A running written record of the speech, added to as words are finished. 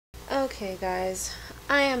Okay guys,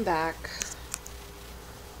 I am back.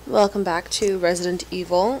 Welcome back to Resident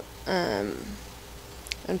Evil, and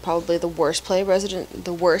probably the worst that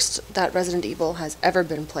Resident Evil has ever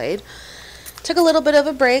been played. Took a little bit of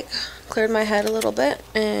a break, cleared my head a little bit,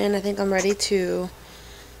 and I think I'm ready to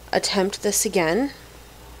attempt this again.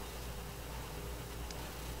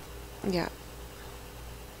 Yeah.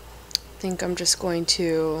 I think I'm just going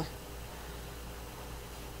to...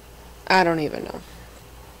 I don't even know.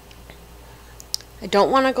 I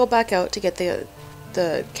don't want to go back out to get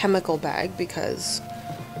the chemical bag because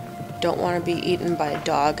I don't want to be eaten by a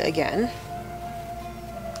dog again.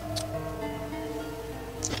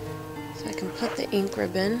 So I can put the ink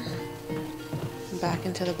ribbon back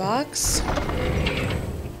into the box.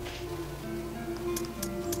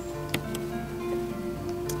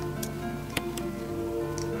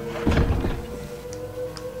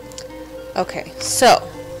 Okay, so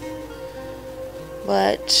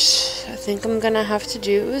what I think I'm gonna have to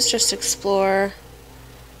do is just explore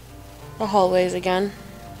the hallways again.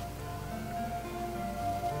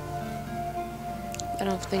 I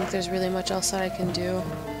don't think there's really much else that I can do.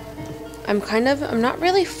 I'm not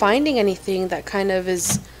really finding anything that kind of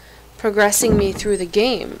is progressing me through the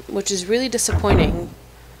game, which is really disappointing.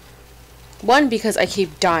 One, because I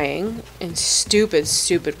keep dying in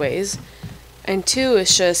stupid ways, and two,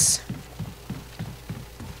 it's just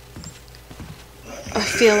I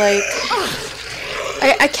feel like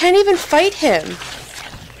I can't even fight him,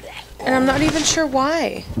 and I'm not even sure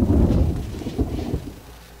why.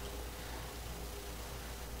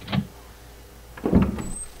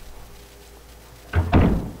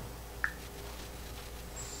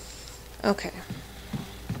 Okay.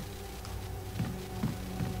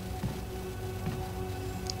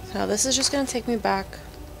 So this is just going to take me back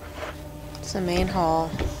to the main hall.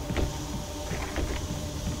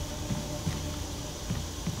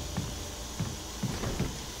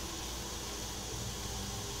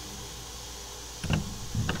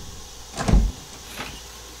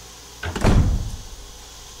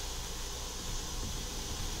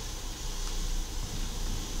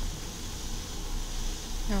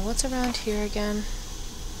 Now what's around here again?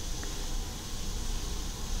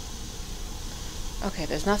 Okay,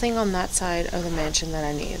 there's nothing on that side of the mansion that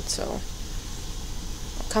I need, so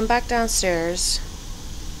I'll come back downstairs.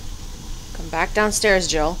 Come back downstairs,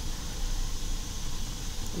 Jill.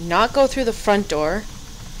 Not go through the front door.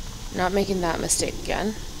 Not making that mistake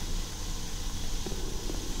again.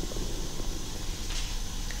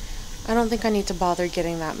 I don't think I need to bother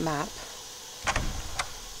getting that map.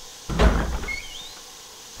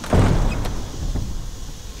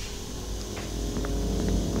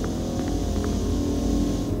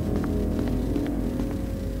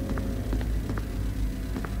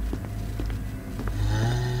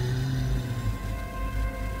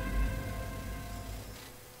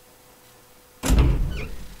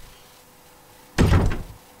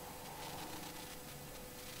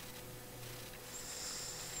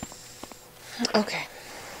 Okay.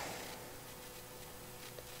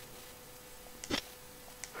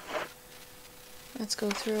 Let's go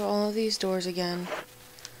through all of these doors again.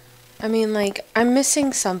 I mean, like, I'm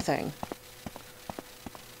missing something.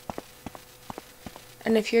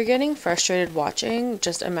 And if you're getting frustrated watching,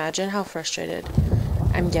 just imagine how frustrated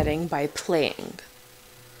I'm getting by playing.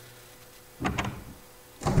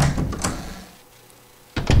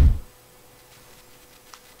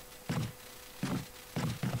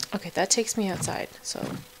 Okay, that takes me outside, so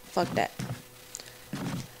fuck that.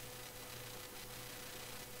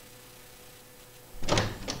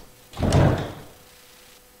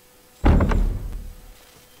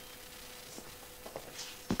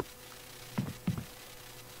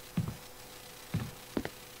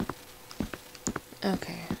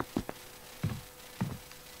 Okay.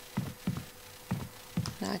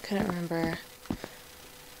 Now I couldn't remember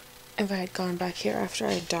if I had gone back here after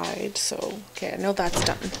I died, so okay, I know that's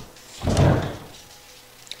done.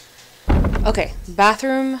 Okay,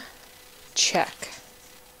 bathroom, check.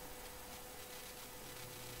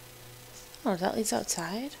 Oh, that leads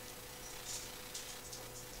outside?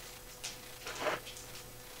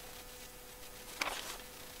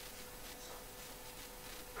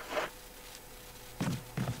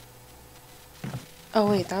 Oh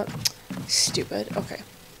wait, that... stupid. Okay.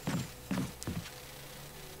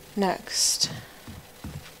 Next.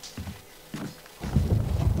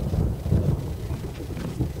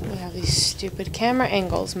 We have these stupid camera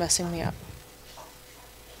angles messing me up.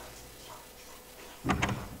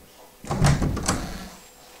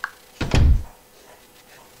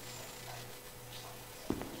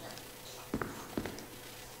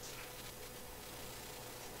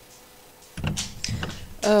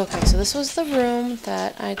 Okay, so this was the room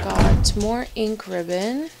that I got more ink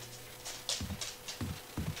ribbon.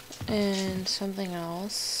 And something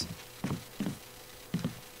else.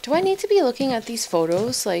 Do I need to be looking at these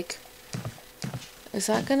photos? Like, is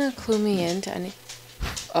that gonna clue me into any...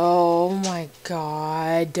 Oh my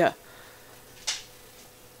god.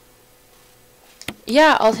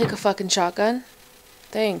 Yeah, I'll take a fucking shotgun.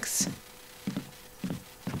 Thanks.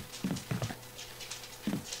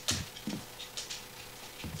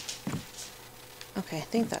 Okay, I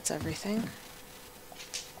think that's everything.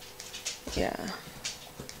 Yeah.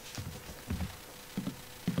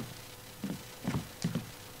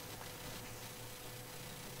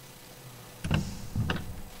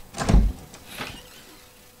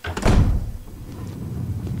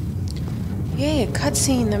 Yay, a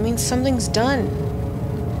cutscene. That means something's done.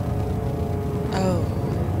 Oh,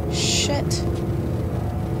 shit.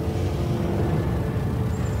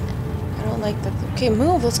 I don't like that. Okay,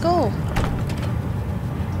 move. Let's go.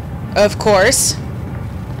 Of course.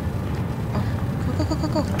 Oh, go, go, go,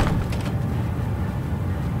 go, go.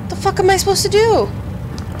 What the fuck am I supposed to do?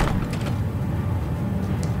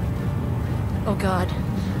 Oh god,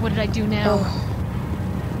 what did I do now? Oh.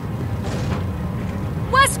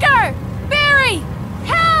 Wesker! Barry!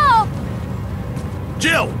 Help!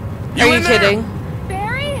 Jill! Are you in there? kidding?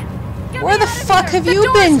 Barry? Get Where me the out of fuck here. have The you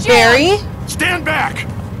door's been, jammed. Barry? Stand back!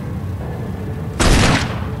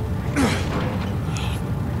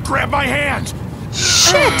 Grab my hand!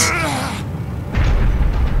 Shit!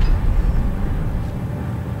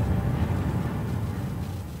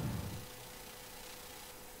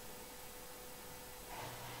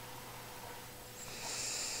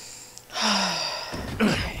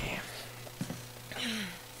 Okay.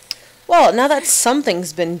 Well, now that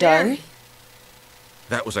something's been done. Barry.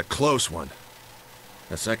 That was a close one.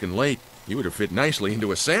 A second late, you would have fit nicely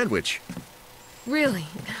into a sandwich. Really?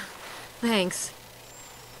 Thanks.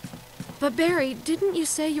 But Barry, didn't you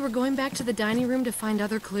say you were going back to the dining room to find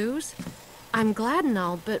other clues? I'm glad and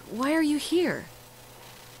all, but why are you here?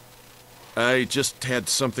 I just had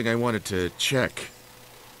something I wanted to check.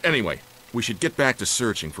 Anyway, we should get back to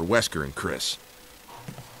searching for Wesker and Chris.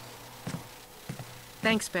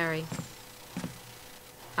 Thanks, Barry.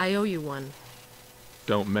 I owe you one.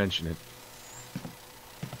 Don't mention it.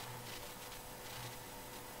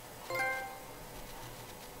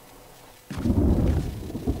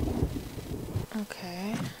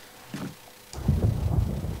 Okay.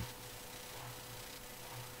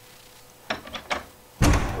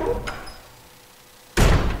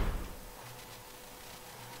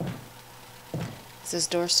 Is this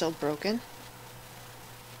door still broken?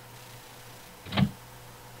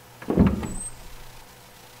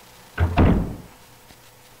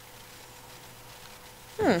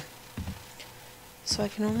 So I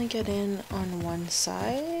can only get in on one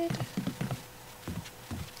side?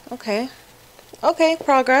 Okay. Okay,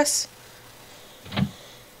 progress.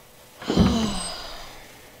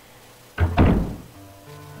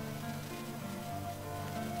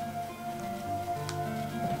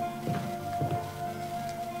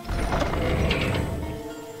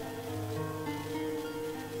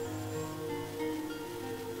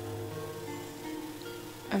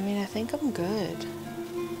 I mean, I think I'm good.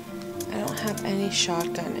 I don't have any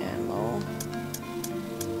shotgun ammo.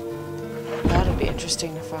 That'll be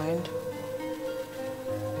interesting to find.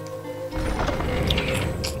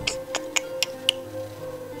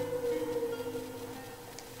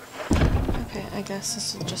 Okay, I guess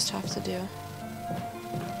this will just have to do.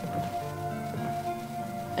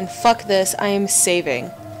 And fuck this, I am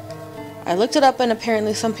saving. I looked it up and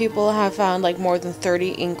apparently some people have found like more than 30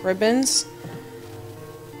 ink ribbons.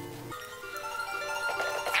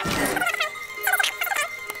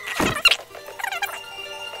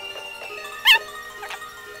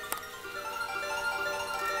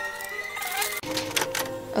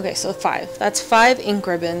 Okay, so 5. That's 5 ink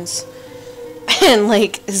ribbons and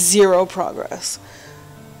like 0 progress.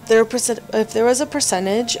 If there was a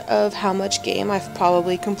percentage of how much game I've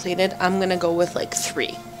probably completed, I'm gonna go with like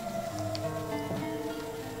 3.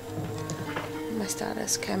 My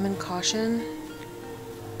status, okay, I'm in caution.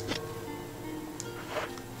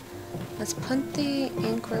 Let's put the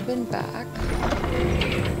ink ribbon back.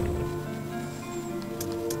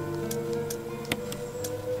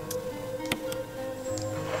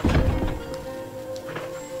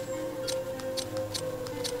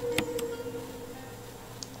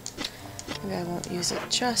 Maybe I won't use it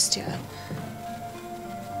just yet.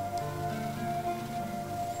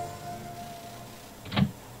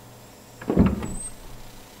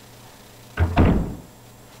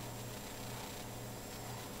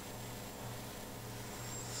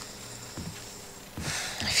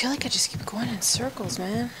 feel like I just keep going in circles,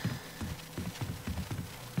 man.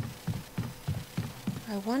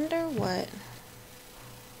 I wonder what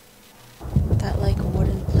that, like,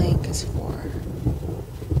 wooden plank is for.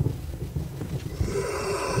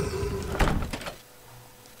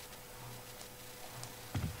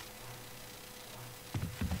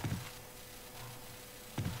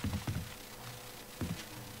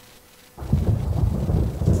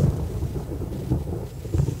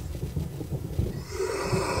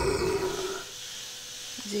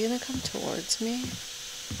 Is he gonna come towards me?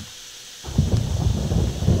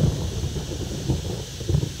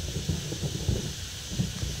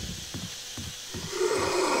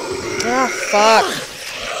 Ah, fuck.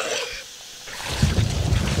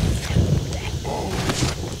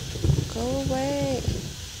 Go away.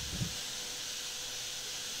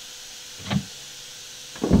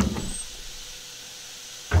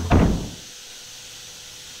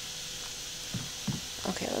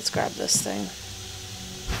 Okay, let's grab this thing.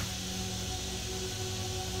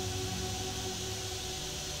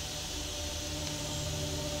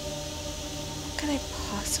 What can I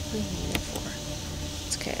possibly need it for?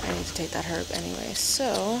 It's okay, I need to take that herb anyway,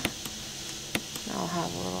 so now I'll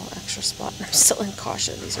have a little extra spot. I'm still in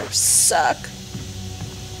caution. These herbs suck.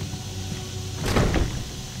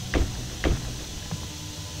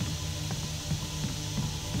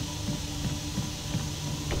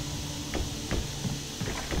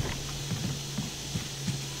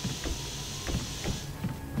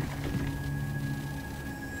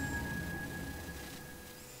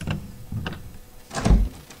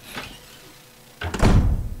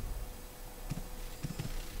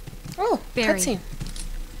 Oh, Barry. cutscene.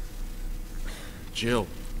 Jill,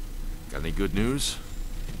 got any good news?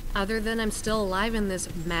 Other than I'm still alive in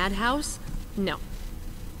this madhouse? No.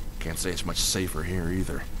 Can't say it's much safer here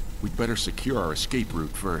either. We'd better secure our escape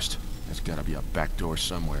route first. There's gotta be a back door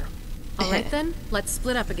somewhere. Alright then, let's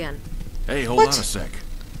split up again. Hey, hold What? on a sec.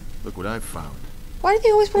 Look what I've found. Why do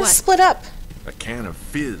they always want What? to split up? A can of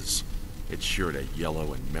fizz. It's sure to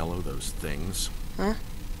yellow and mellow those things. Huh?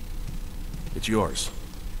 It's yours.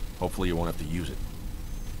 Hopefully you won't have to use it.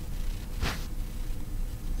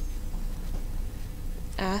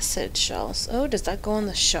 Acid shells. Oh, does that go on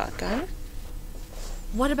the shotgun?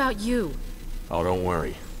 What about you? Oh, don't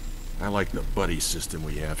worry. I like the buddy system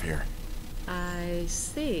we have here. I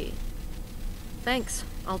see. Thanks,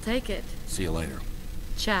 I'll take it. See you later.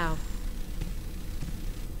 Ciao.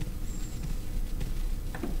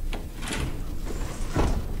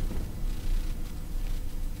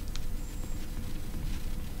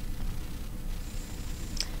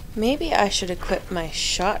 Maybe I should equip my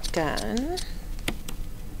shotgun.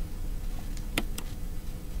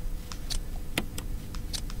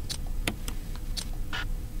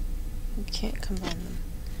 You can't combine them.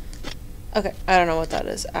 Okay, I don't know what that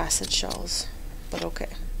is. Acid shells. But okay.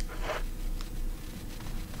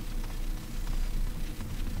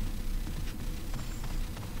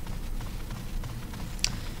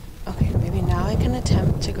 Okay, maybe now I can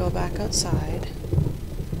attempt to go back outside.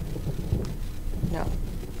 No.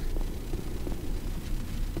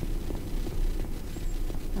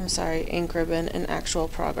 I'm sorry, ink ribbon in actual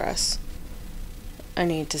progress. I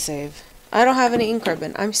need to save. I don't have any ink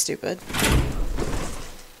ribbon. I'm stupid.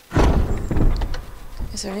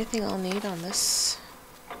 Is there anything I'll need on this?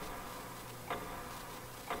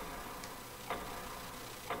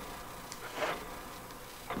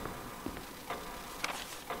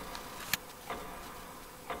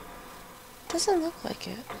 Doesn't look like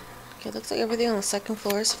it. Okay, it looks like everything on the second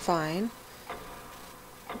floor is fine.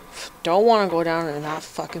 Don't want to go down in that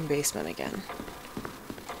fucking basement again.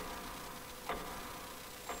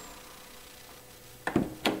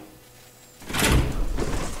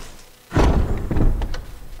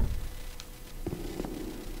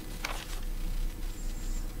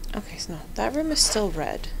 Okay, so no, that room is still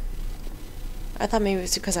red. I thought maybe it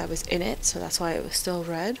was because I was in it, so that's why it was still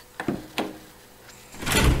red.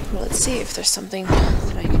 Well, let's see if there's something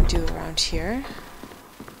that I can do around here.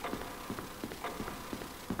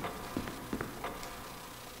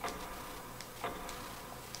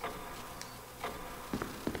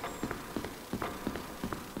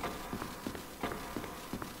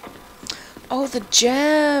 Oh, the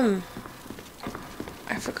gem!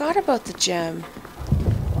 I forgot about the gem.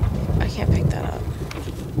 I can't pick that up.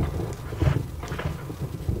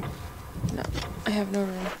 No, I have no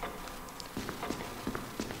room.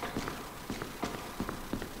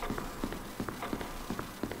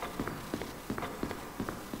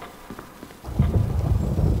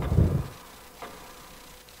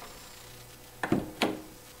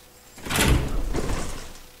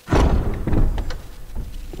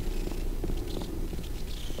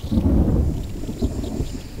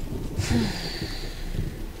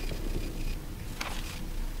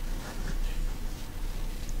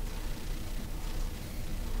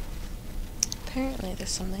 apparently there's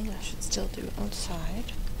something I should still do outside.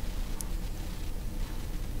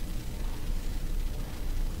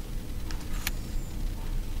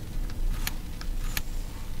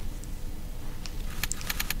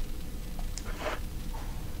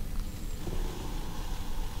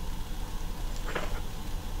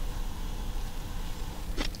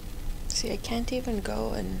 See, I can't even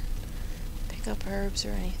go and pick up herbs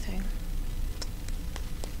or anything.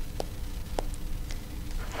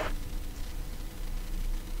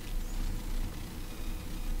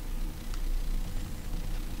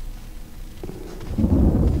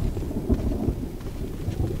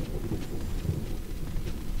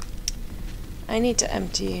 I need to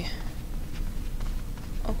empty.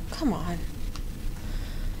 Oh, come on.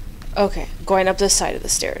 Okay, going up this side of the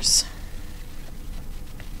stairs.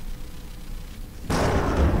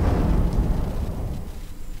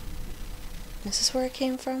 This is where it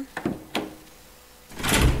came from?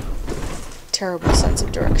 Terrible sense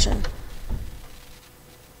of direction.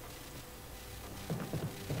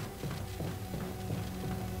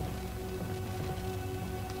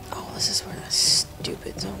 Oh, this is where that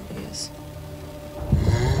stupid zombie is.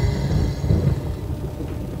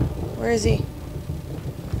 Where is he?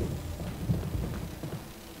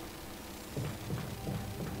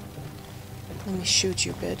 Let me shoot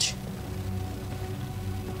you, bitch.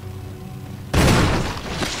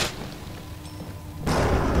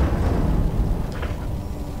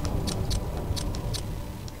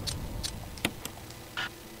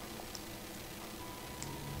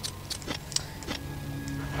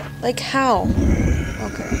 Like how?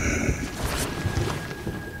 Okay.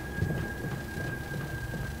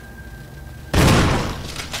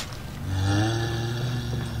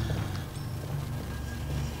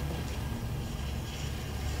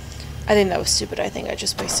 I think that was stupid. I think I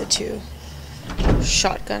just wasted 2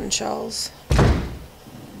 shotgun shells.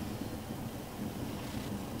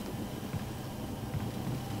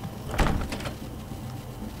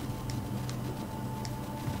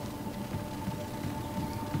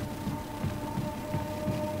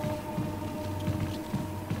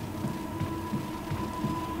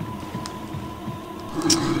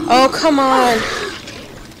 Oh, come on!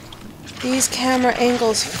 These camera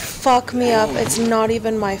angles fuck me up. It's not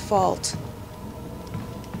even my fault.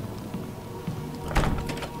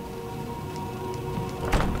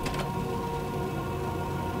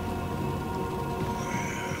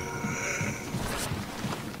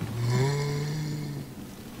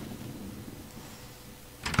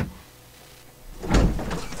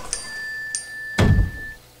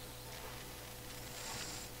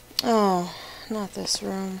 Oh, not this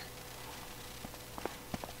room.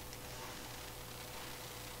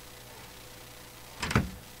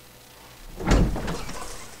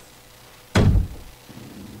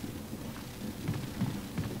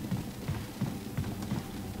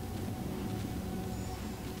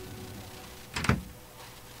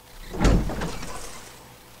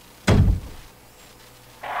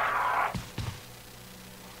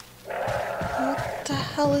 What the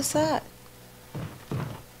hell is that?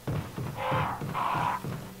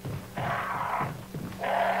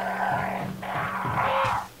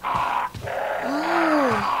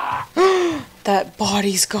 Oh, that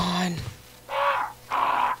body's gone.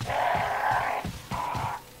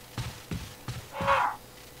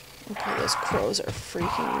 Okay, those crows are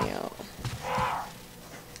freaking me out.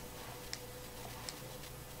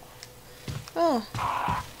 Oh,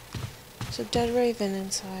 there's a dead raven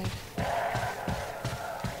inside.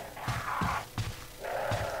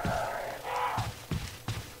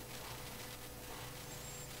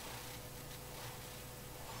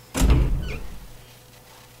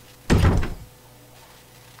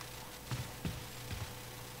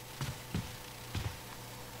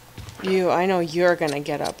 I know you're gonna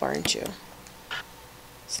get up, aren't you?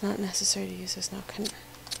 It's not necessary to use this now.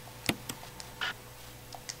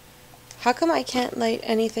 How come I can't light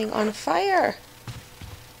anything on fire?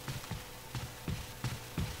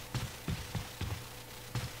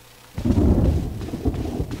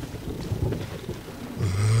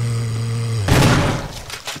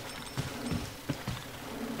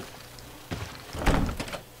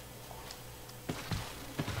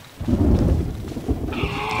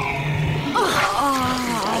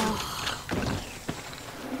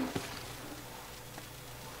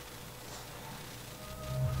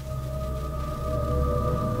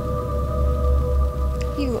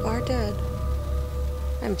 You are dead.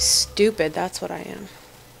 I'm stupid, that's what I am.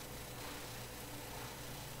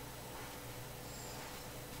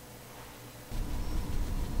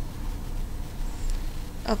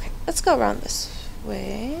 Okay, let's go around this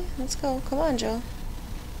way. Let's go. Come on, Joe.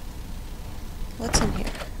 What's in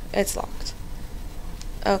here? It's locked.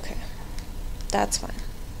 Okay. That's fine.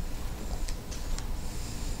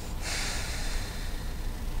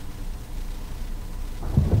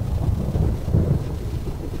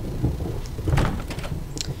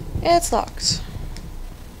 It's locked.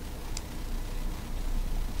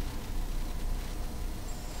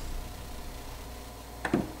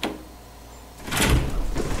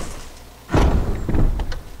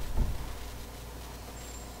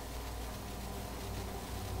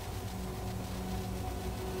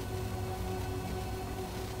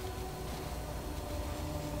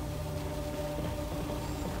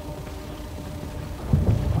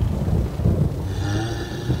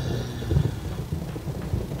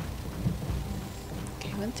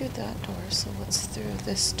 Through that door, so what's through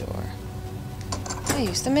this door? I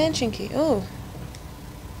used the mansion key. Oh,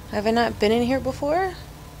 have I not been in here before?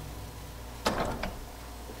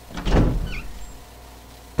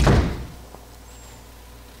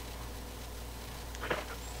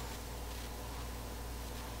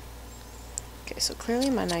 Okay, so clearly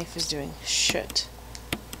my knife is doing shit.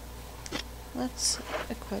 Let's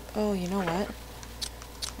equip. Oh, you know what?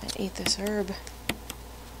 I eat this herb.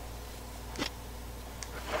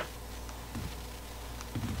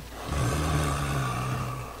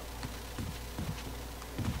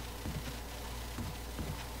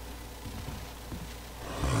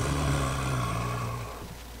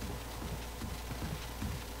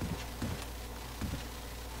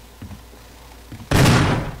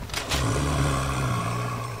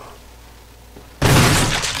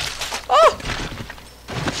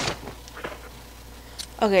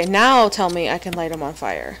 Okay, now tell me I can light him on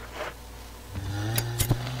fire.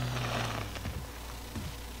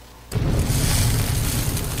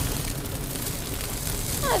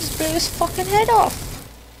 I just blew his fucking head off.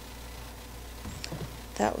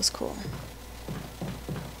 That was cool.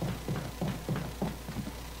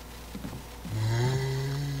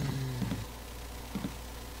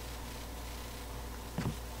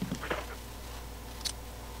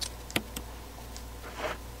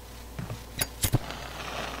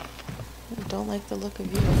 I don't like the look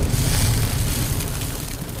of you.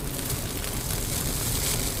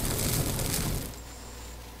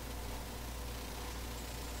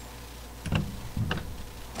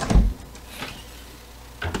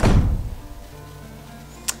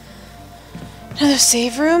 Another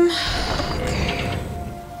save room? Okay.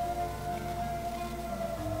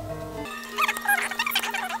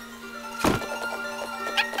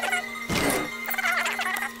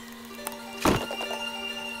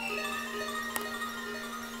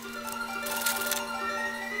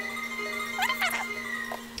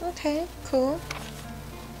 Okay, cool.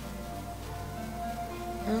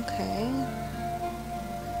 Okay.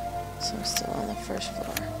 So I'm still on the first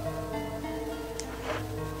floor.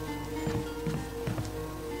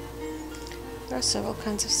 There are several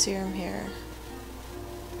kinds of serum here.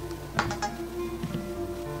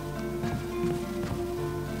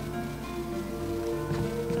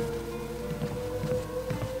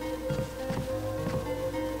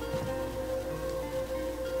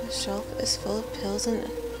 The shelf is full of pills and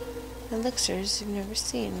elixirs you've never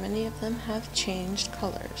seen. Many of them have changed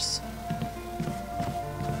colors.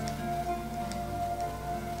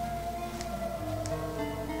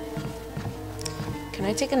 Can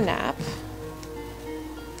I take a nap?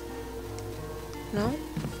 No?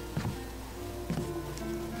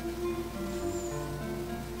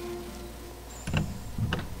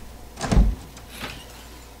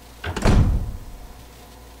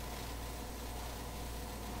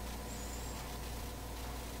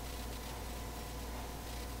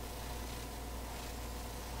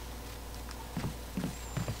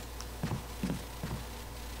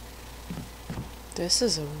 This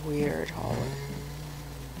is a weird hallway.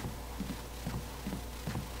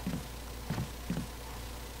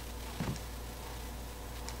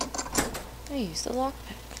 I used the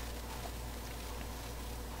lockpick.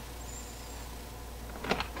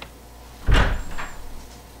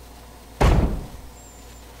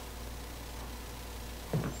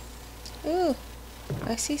 Ooh,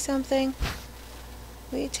 I see something.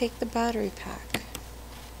 Will you take the battery pack?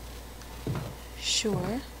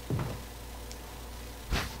 Sure.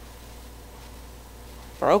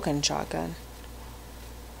 Broken shotgun.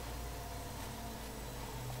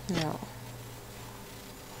 No.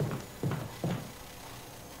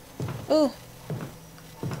 Ooh.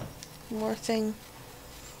 More thing.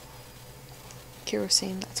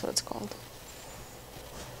 Kerosene, that's what it's called.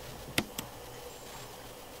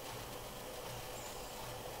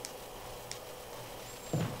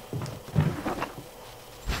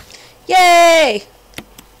 Yay!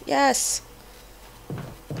 Yes.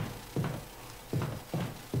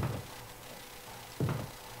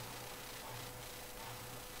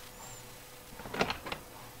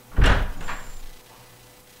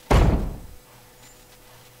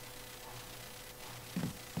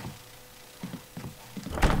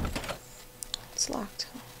 unlocked.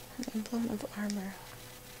 An emblem of armor.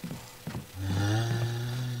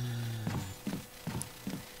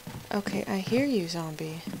 Okay, I hear you,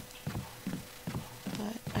 zombie.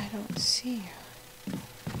 But I don't see you.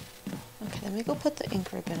 Okay, let me go put the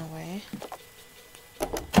ink ribbon away.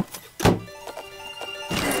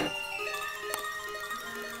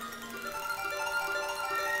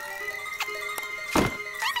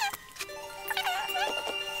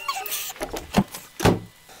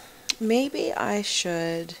 Maybe I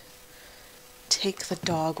should take the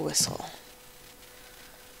dog whistle.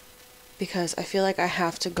 Because I feel like I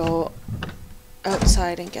have to go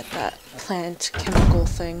outside and get that plant chemical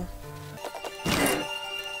thing.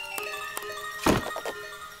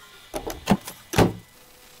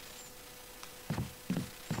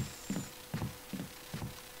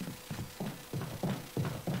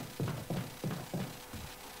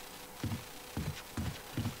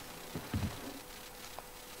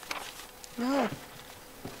 No.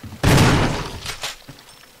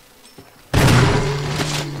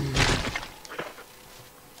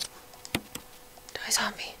 Die,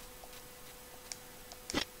 zombie.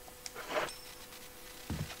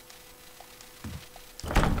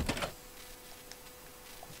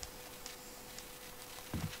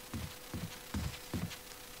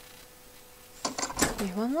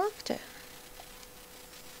 You unlocked it.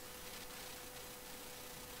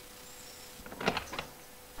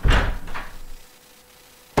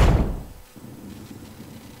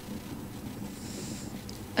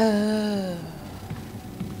 Oh.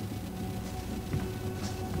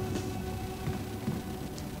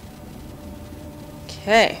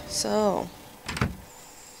 Okay, so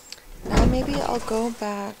now maybe I'll go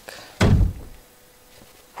back.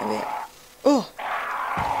 Maybe, oh,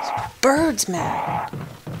 it's birds, man.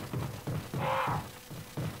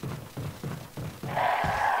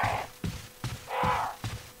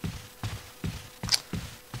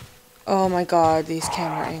 Oh my god, these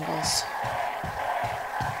camera angles.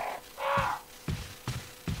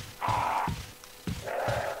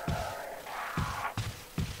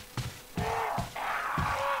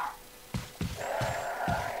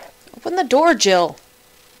 Open the door, Jill.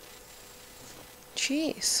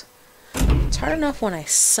 Jeez. It's hard enough when I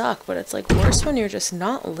suck, but it's like worse when you're just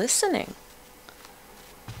not listening.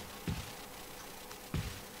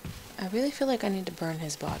 I really feel like I need to burn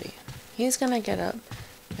his body. He's gonna get up,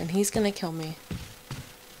 and he's gonna kill me.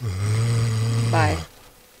 Bye.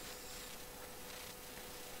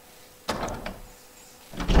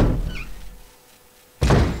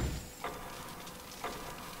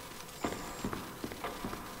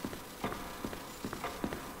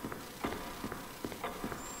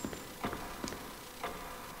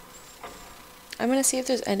 I'm gonna see if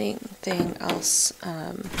there's anything else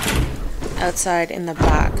outside in the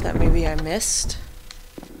back that maybe I missed.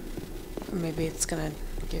 Or maybe it's gonna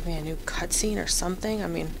give me a new cutscene or something. I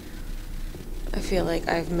mean, I feel like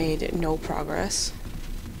I've made no progress.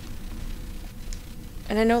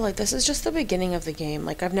 And I know, like, this is just the beginning of the game.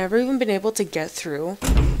 Like, I've never even been able to get through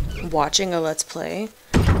watching a Let's Play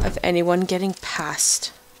of anyone getting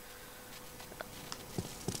past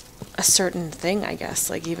a certain thing, I guess.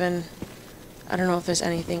 Like, even, I don't know if there's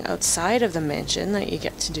anything outside of the mansion that you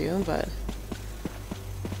get to do, but...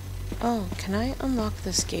 Oh, can I unlock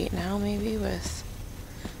this gate now, maybe, with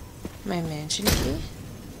my mansion key?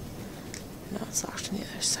 No, it's locked on the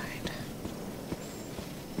other side.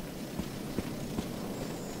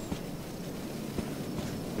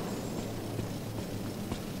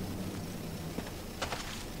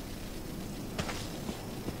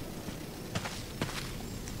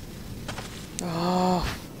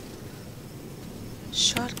 Oh.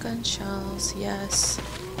 Shotgun shells, yes.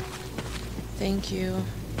 Thank you.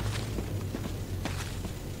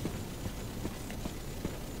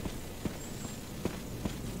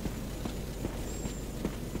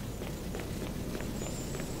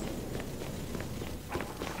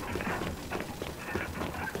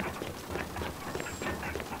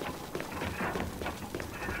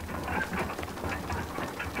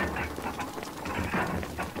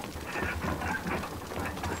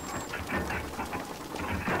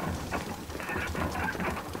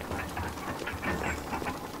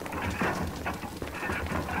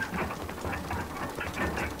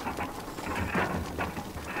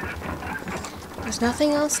 There's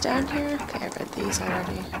nothing else down here? Okay, I read these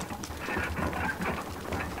already.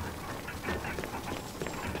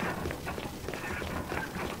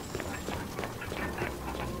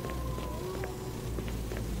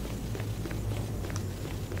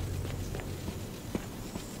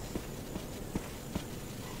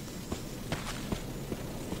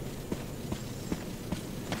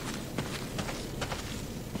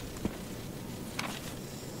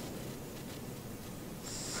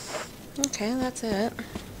 Okay, that's it.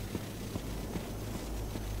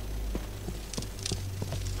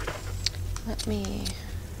 Let me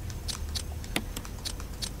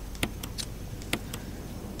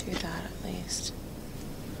do that at least.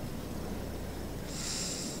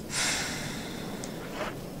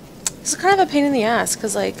 This is kind of a pain in the ass,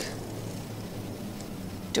 because, like,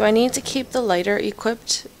 do I need to keep the lighter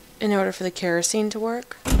equipped in order for the kerosene to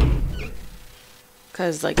work?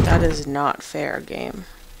 Because, like, that is not fair, game.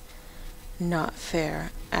 Not fair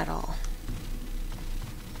at all.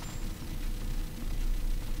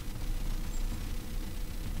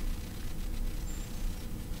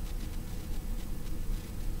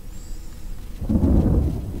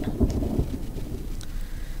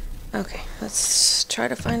 Okay, let's try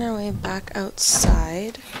to find our way back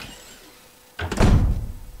outside.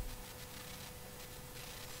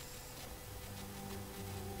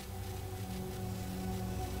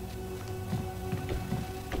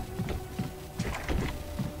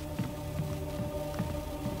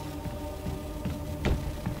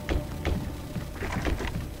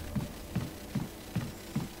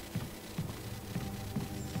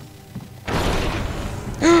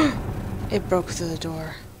 It broke through the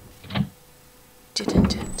door.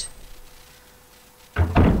 Didn't it?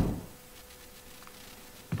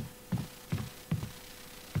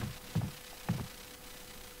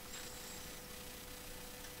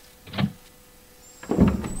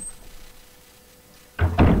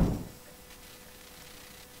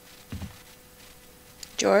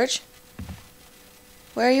 George?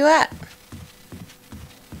 Where are you at?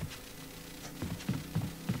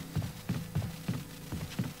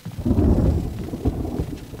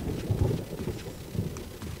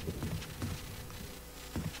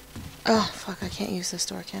 Oh, fuck, I can't use this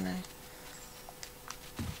door, can I?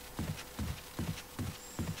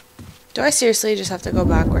 Do I seriously just have to go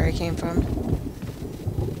back where I came from?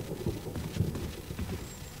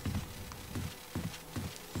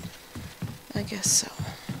 I guess so.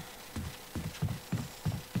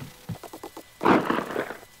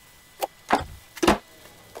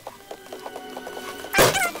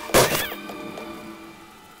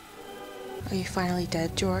 Are you finally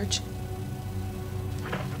dead, George?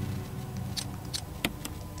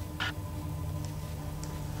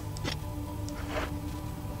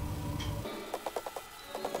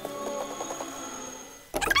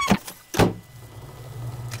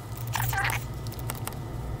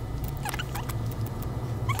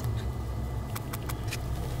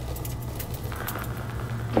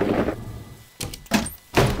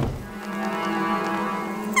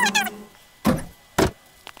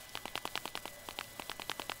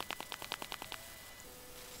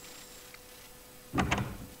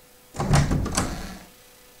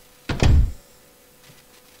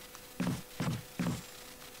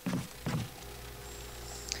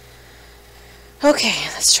 Okay,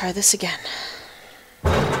 let's try this again.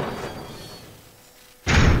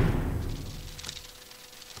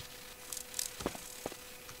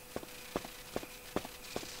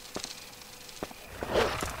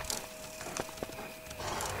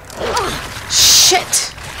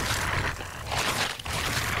 Shit!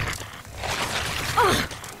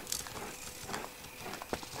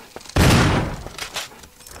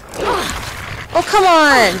 Oh, come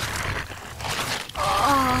on!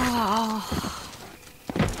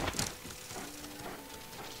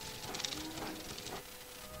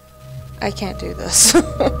 I can't do this.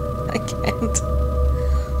 I can't.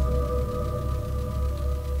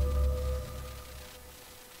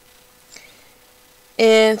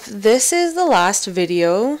 If this is the last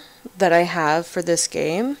video that I have for this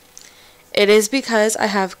game, it is because I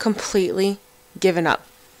have completely given up.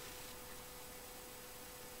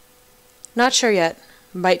 Not sure yet.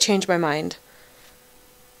 Might change my mind.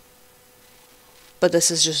 But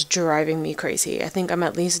this is just driving me crazy. I think I'm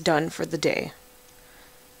at least done for the day.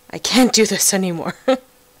 I can't do this anymore.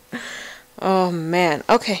 Oh man.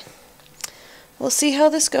 Okay. We'll see how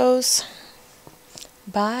this goes.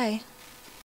 Bye.